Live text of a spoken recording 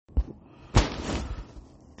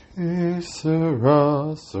Que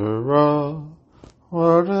sera, sera.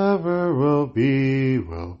 Whatever will be,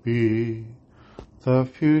 will be. The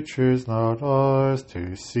future's not ours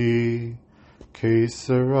to see. Que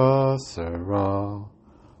sera, sera.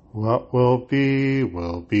 What will be,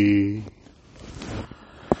 will be.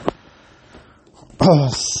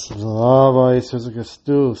 Slava Jesus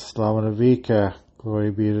Christus, Slava Navika.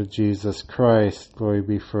 Glory be to Jesus Christ. Glory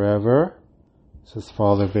be forever. This is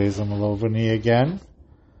Father Basil Malovany again.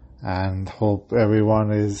 And hope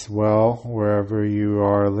everyone is well wherever you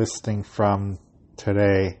are listening from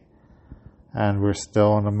today. And we're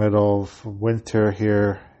still in the middle of winter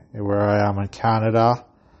here where I am in Canada.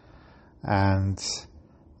 And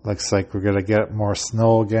looks like we're going to get more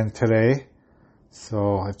snow again today.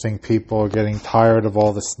 So I think people are getting tired of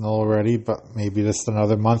all the snow already, but maybe just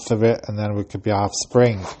another month of it and then we could be off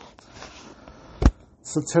spring.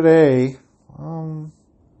 So today,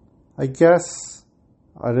 I guess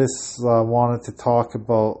I just wanted to talk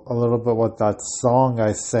about a little bit what that song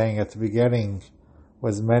I sang at the beginning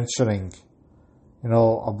was mentioning,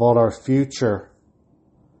 about our future.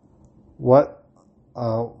 What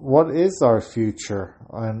is our future,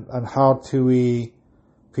 and how do we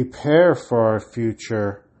prepare for our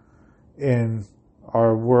future in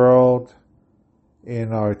our world,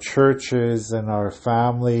 in our churches, in our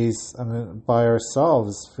families, and by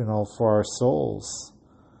ourselves, for our souls.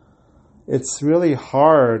 It's really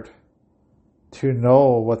hard to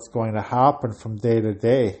know what's going to happen from day to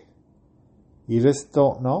day. You just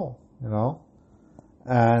don't know,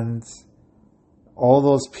 And all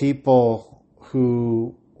those people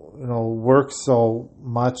who, work so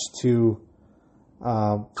much to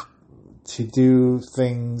do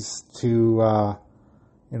things, to,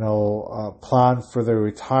 plan for their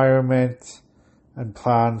retirement and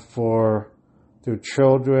plan for their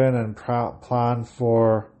children and plan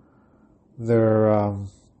for their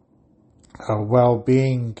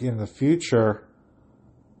well-being in the future.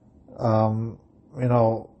 Our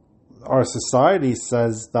society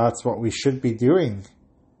says that's what we should be doing.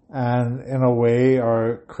 And in a way,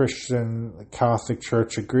 our Christian Catholic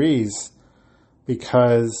Church agrees.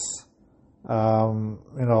 Because, even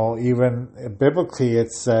biblically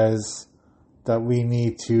it says that we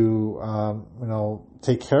need to,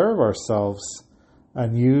 take care of ourselves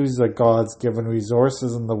and use God's given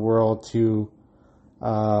resources in the world to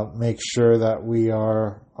make sure that we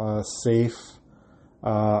are safe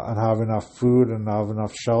and have enough food and have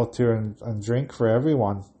enough shelter and drink for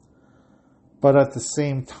everyone. But at the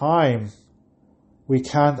same time, we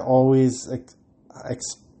can't always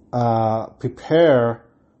prepare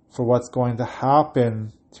for what's going to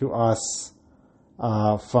happen to us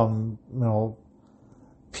from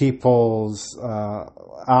people's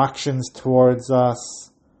actions towards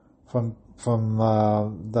us, from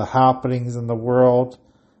the happenings in the world.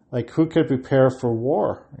 Like, who could prepare for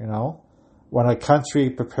war? When a country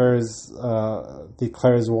declares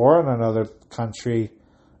war on another country,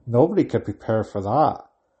 nobody could prepare for that.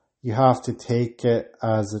 You have to take it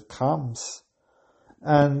as it comes.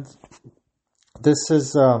 And this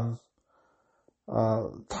is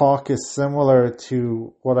talk is similar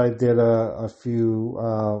to what I did a few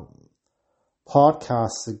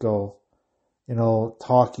podcasts ago,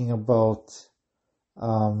 talking about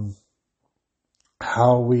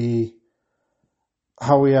how we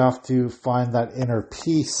have to find that inner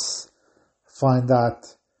peace, find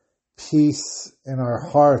that peace in our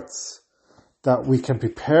hearts, that we can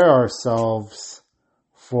prepare ourselves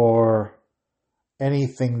for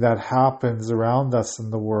anything that happens around us in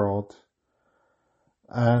the world.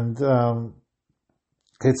 And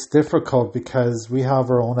it's difficult because we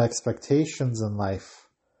have our own expectations in life.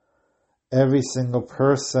 Every single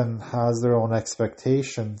person has their own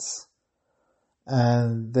expectations.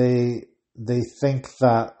 And they think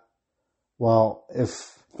that, well,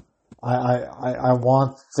 if I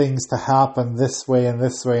want things to happen this way and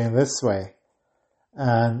this way and this way,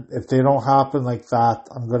 and if they don't happen like that,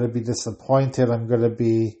 I'm going to be disappointed. I'm going to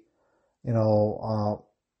be, not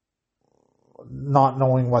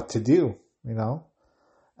knowing what to do,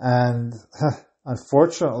 And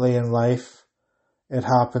unfortunately in life, it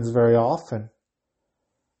happens very often.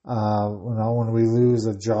 When we lose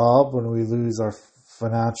a job, when we lose our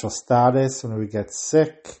financial status, when we get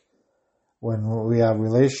sick, when we have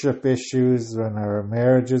relationship issues, when our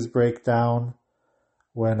marriages break down,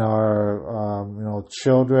 when our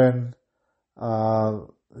children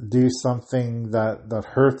do something that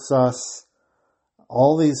hurts us.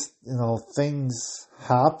 All these things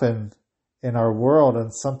happen in our world,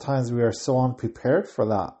 and sometimes we are so unprepared for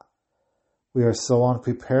that. We are so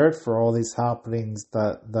unprepared for all these happenings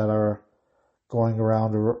that are going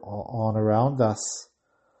around us.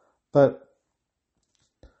 But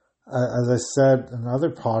as I said in other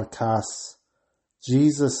podcasts,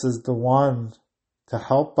 Jesus is the one to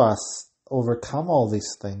help us overcome all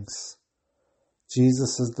these things.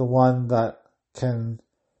 Jesus is the one that can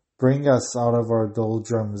bring us out of our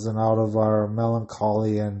doldrums and out of our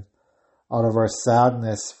melancholy and out of our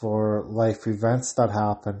sadness for life events that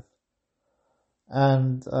happen.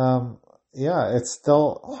 And it's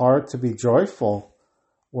still hard to be joyful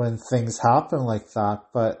when things happen like that.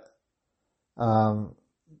 But,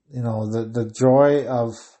 the joy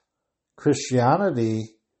of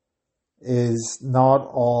Christianity is not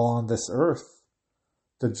all on this earth.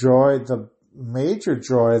 The major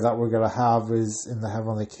joy that we're going to have is in the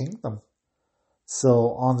heavenly kingdom.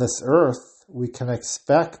 So on this earth, we can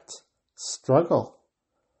expect struggle.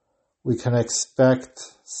 We can expect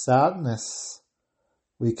sadness.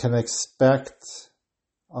 We can expect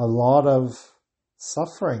a lot of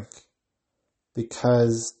suffering,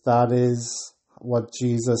 because that is what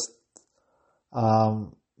Jesus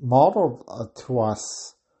modeled to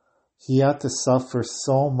us. He had to suffer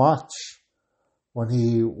so much when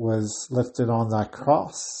he was lifted on that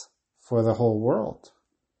cross for the whole world.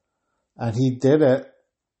 And he did it,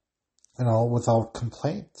 without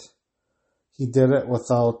complaint. He did it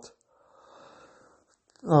without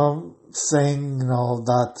saying,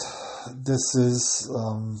 that this is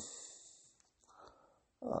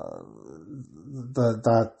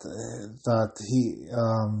that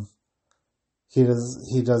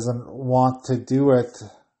he doesn't want to do it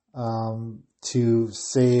to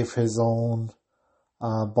save his own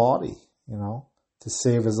body, to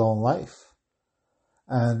save his own life.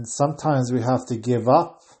 And sometimes we have to give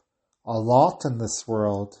up a lot in this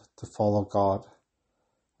world to follow God.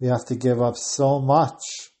 We have to give up so much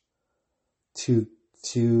to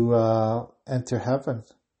enter heaven.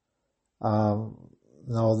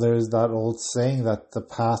 There's that old saying that the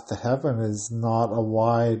path to heaven is not a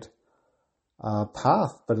wide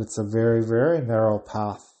path, but it's a very, very narrow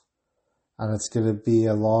path. And it's going to be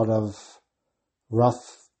a lot of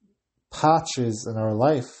rough patches in our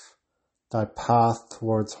life, that path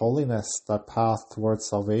towards holiness, that path towards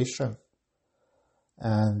salvation.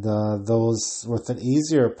 And those with an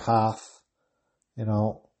easier path,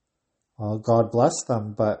 God bless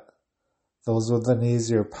them, but those with an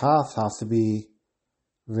easier path have to be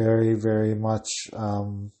very, very much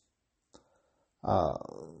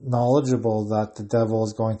knowledgeable that the devil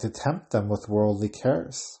is going to tempt them with worldly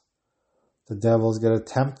cares. The devil is going to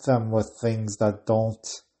tempt them with things that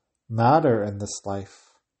don't matter in this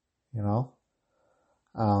life,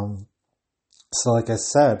 So like I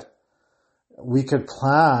said, we could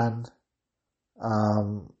plan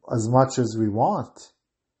as much as we want,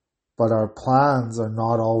 but our plans are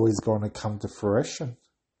not always going to come to fruition.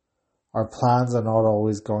 Our plans are not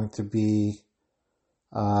always going to be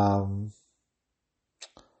our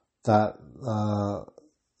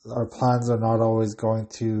plans are not always going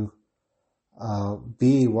to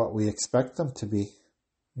be what we expect them to be,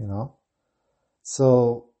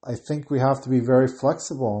 So I think we have to be very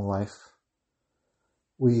flexible in life.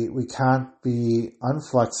 We can't be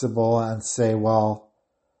unflexible and say, well,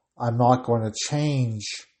 I'm not going to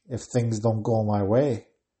change if things don't go my way.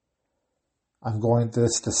 I'm going to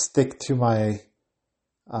stick to my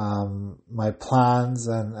plans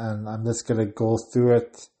and I'm just going to go through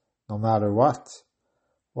it no matter what.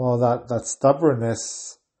 Well, that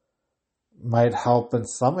stubbornness might help in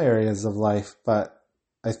some areas of life, but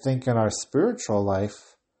I think in our spiritual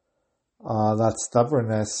life, that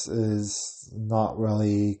stubbornness is not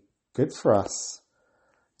really good for us.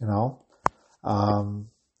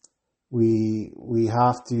 We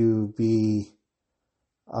have to be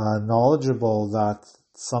knowledgeable that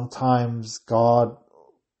sometimes God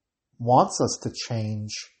wants us to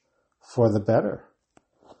change for the better.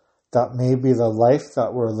 That maybe the life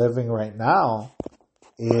that we're living right now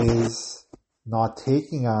is not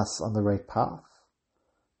taking us on the right path,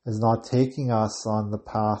 is not taking us on the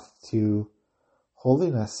path to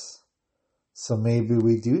holiness. So maybe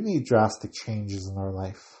we do need drastic changes in our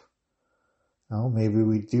life. Maybe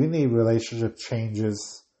we do need relationship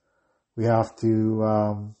changes. We have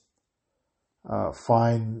to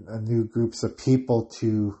find new groups of people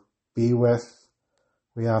to be with.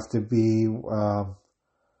 We have to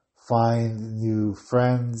find new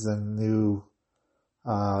friends and new,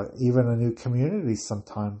 even a new community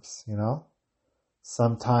sometimes,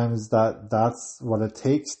 Sometimes that's what it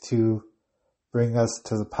takes to bring us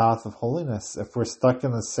to the path of holiness. If we're stuck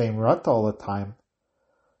in the same rut all the time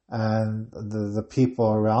and the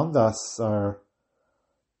people around us are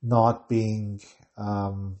not being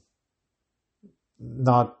the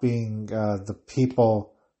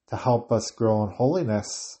people to help us grow in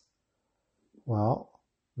holiness, Well,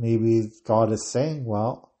 maybe God is saying,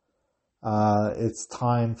 well, it's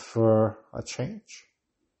time for a change.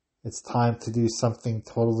 It's time to do something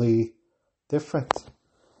totally different.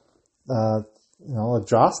 A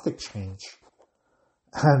drastic change.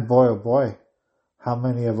 And boy, oh boy, how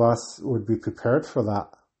many of us would be prepared for that?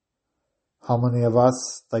 How many of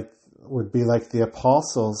us would be like the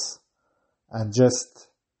apostles and just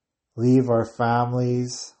leave our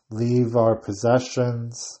families, leave our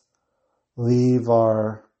possessions, leave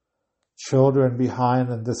our children behind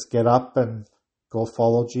and just get up and go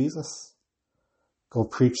follow Jesus? Go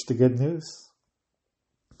preach the good news?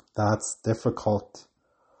 That's difficult.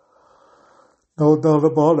 No doubt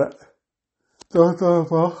about it. No doubt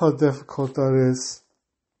about how difficult that is.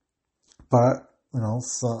 But,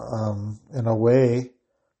 in a way,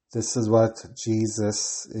 this is what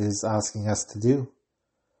Jesus is asking us to do.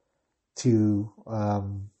 To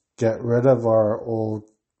get rid of our old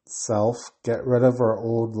self, get rid of our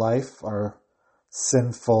old life, our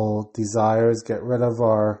sinful desires, get rid of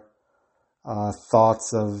our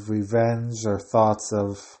thoughts of revenge or thoughts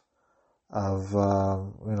of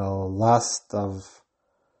lust, of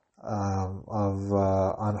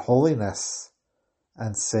unholiness,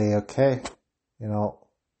 and say, okay,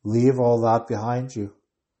 leave all that behind you.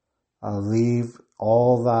 Leave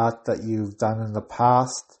all that you've done in the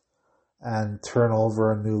past and turn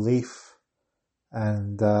over a new leaf.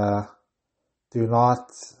 And do not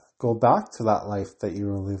go back to that life that you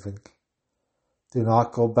were living. Do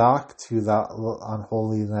not go back to that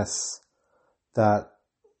unholiness that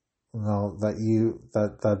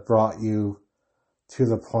that brought you to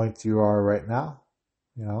the point you are right now.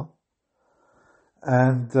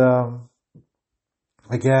 And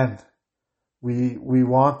again, we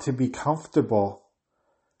want to be comfortable.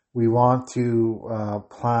 We want to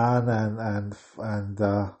plan and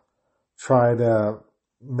try to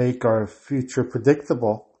make our future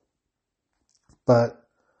predictable. But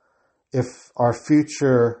if our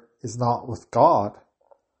future is not with God,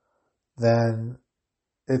 then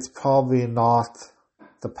it's probably not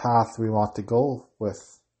the path we want to go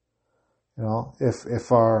with.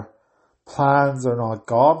 If our plans are not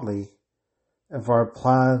godly, if our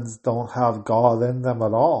plans don't have God in them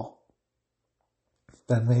at all,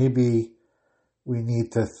 then maybe we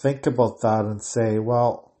need to think about that and say,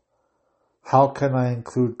 well, how can I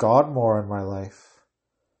include God more in my life?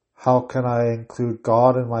 How can I include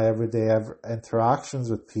God in my everyday interactions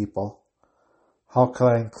with people? How can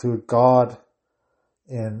I include God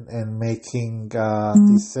in making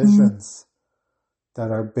decisions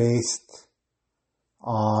that are based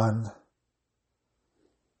on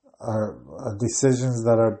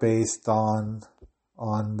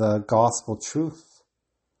the gospel truth,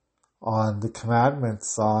 on the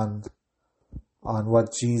commandments, on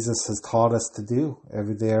what Jesus has taught us to do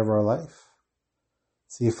every day of our life.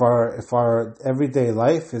 See, if our everyday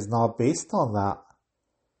life is not based on that,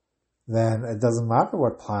 then it doesn't matter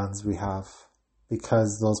what plans we have,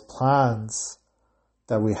 because those plans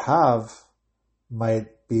that we have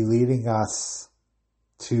might be leading us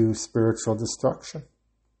to spiritual destruction.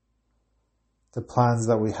 The plans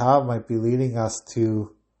that we have might be leading us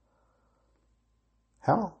to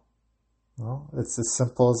hell. It's as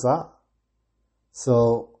simple as that.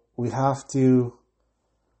 So we have to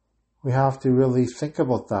really think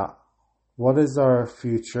about that. What is our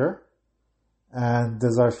future? And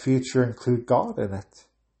does our future include God in it?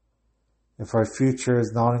 If our future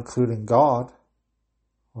is not including God,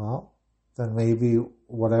 well, then maybe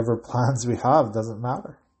whatever plans we have doesn't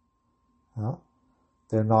matter.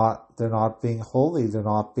 They're not being holy. They're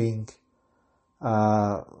not being,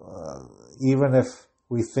 even if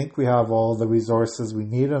we think we have all the resources we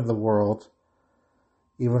need in the world,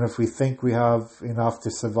 even if we think we have enough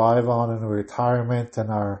to survive on in retirement and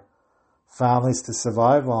our families to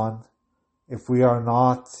survive on, if we are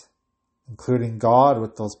not including God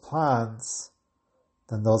with those plans,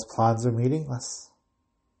 then those plans are meaningless.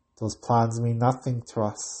 Those plans mean nothing to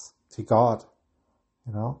us, to God,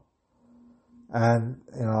 And,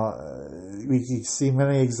 we can see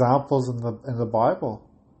many examples in the Bible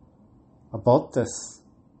about this,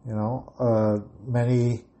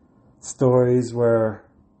 many stories where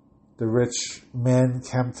the rich men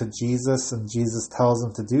came to Jesus and Jesus tells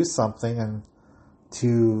them to do something and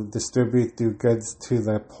to distribute their goods to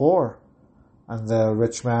the poor. And the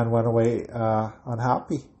rich man went away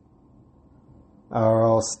unhappy. Or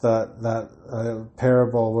else that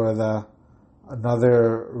parable where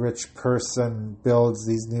another rich person builds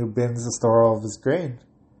these new bins to store all of his grain.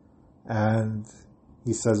 And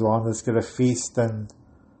he says, well, I'm just going to feast and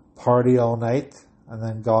party all night. And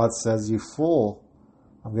then God says, you fool,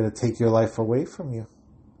 I'm going to take your life away from you.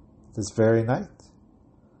 this very night.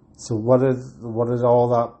 So what did all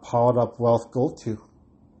that piled up wealth go to?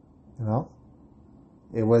 You know,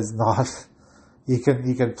 it was not. You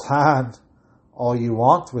can plan all you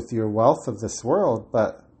want with your wealth of this world,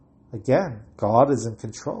 but again, God is in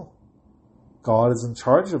control. God is in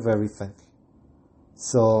charge of everything.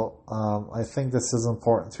 So I think this is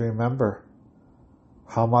important to remember,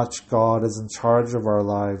 how much God is in charge of our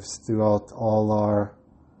lives throughout all our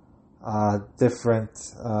different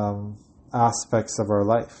aspects of our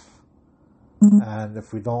life. And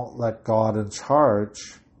if we don't let God in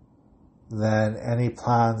charge, then any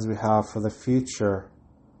plans we have for the future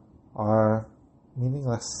are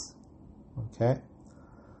meaningless. Okay?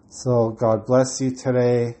 So God bless you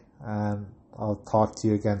today, and I'll talk to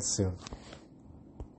you again soon.